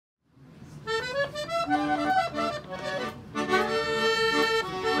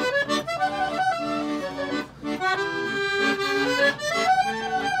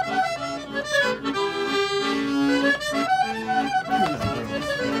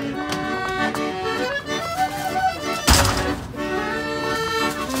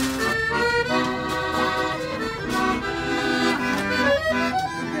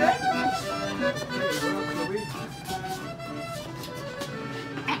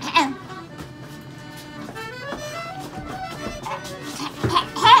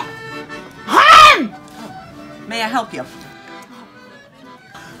May I help you?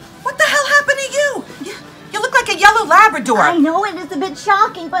 What the hell happened to you? You look like a yellow Labrador. I know it is a bit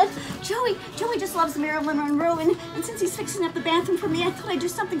shocking, but Joey just loves Marilyn Monroe, and since he's fixing up the bathroom for me, I thought I'd do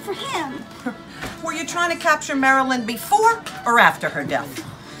something for him. Were you trying to capture Marilyn before or after her death?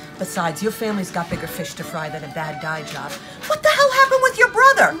 Besides, your family's got bigger fish to fry than a bad guy job. What the hell happened with your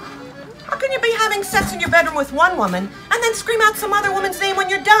brother? How can you be having sex in your bedroom with one woman and then scream out some other woman's name when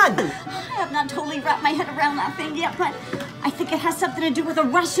you're done? I have not totally wrapped my head around that thing yet, but I think it has something to do with a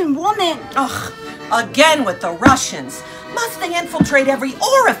Russian woman. Ugh, again with the Russians. Must they infiltrate every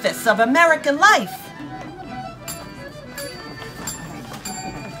orifice of American life?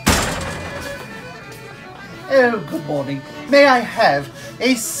 Oh, good morning. May I have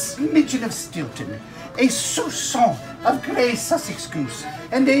a smidgen of Stilton, a soupçon of grey Sussex goose,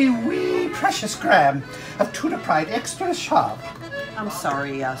 and a wee precious gram of tuna pride extra sharp? I'm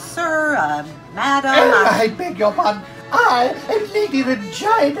sorry, sir, madam. I beg your pardon. I am Lady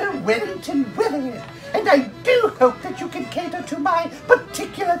Regina Wellington Willard, and I do hope that you can cater to my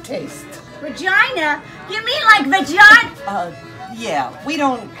particular taste. Regina? You mean like vagina? Yeah, we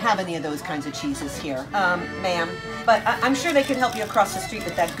don't have any of those kinds of cheeses here, ma'am. But I'm sure they could help you across the street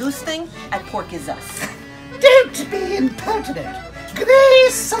with that goose thing at Pork Is Us. Don't be impertinent. Grey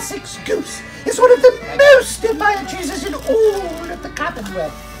Sussex goose is one of the most admired cheeses in all of the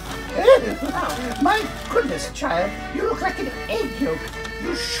Commonwealth. Oh, my goodness, child, you look like an egg yolk.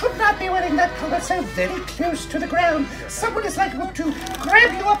 You should not be wearing that color so very close to the ground. Someone is liable to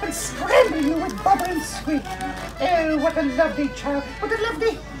grab you up and scramble you with bubble and squeak. Oh, what a lovely child. What a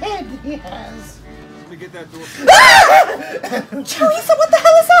lovely head he has. Let me get that door. Teresa, what the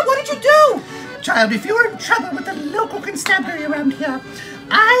hell is that? What did you do? Child, if you're in trouble with the local constabulary around here,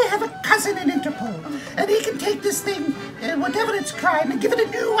 I have a cousin in Interpol, and he can take this thing, whatever its crime, and give it a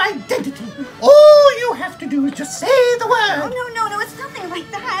new identity. All you have to do is just say the word. Oh, no, it's nothing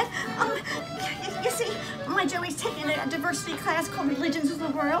like that. You see, my Joey's taking a diversity class called Religions of the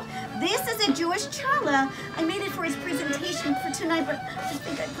World. This is a Jewish challah. I made it for his presentation for tonight, but I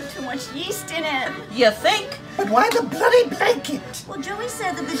think I put too much yeast in it. You think? But why the bloody blanket? Well, Joey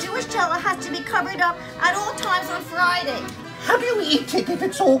said that the Jewish challah has to be covered up at all times on Friday. How do you eat it if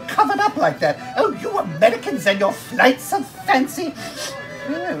it's all covered up like that? Oh, you Americans and your flights of fancy.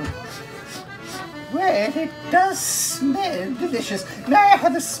 Oh. Well, it does smell delicious. May I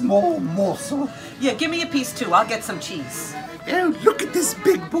have a small morsel? Yeah, give me a piece too. I'll get some cheese. Oh, look at this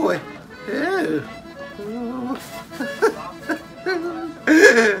big boy. Oh.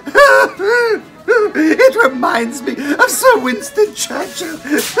 It reminds me of Sir Winston Churchill.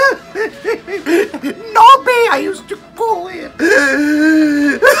 Nobby, I used to call him.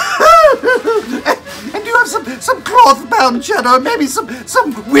 And you have some cloth-bound cheddar, maybe some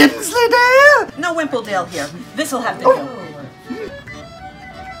Wensleydale? No Wimpledale here. This'll have to go.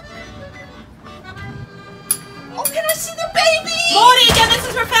 Oh, can I see the baby? Morning again,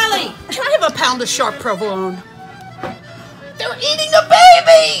 Mrs. Rafelli. Can I have a pound of sharp provolone? They're eating the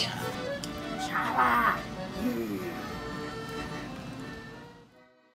baby!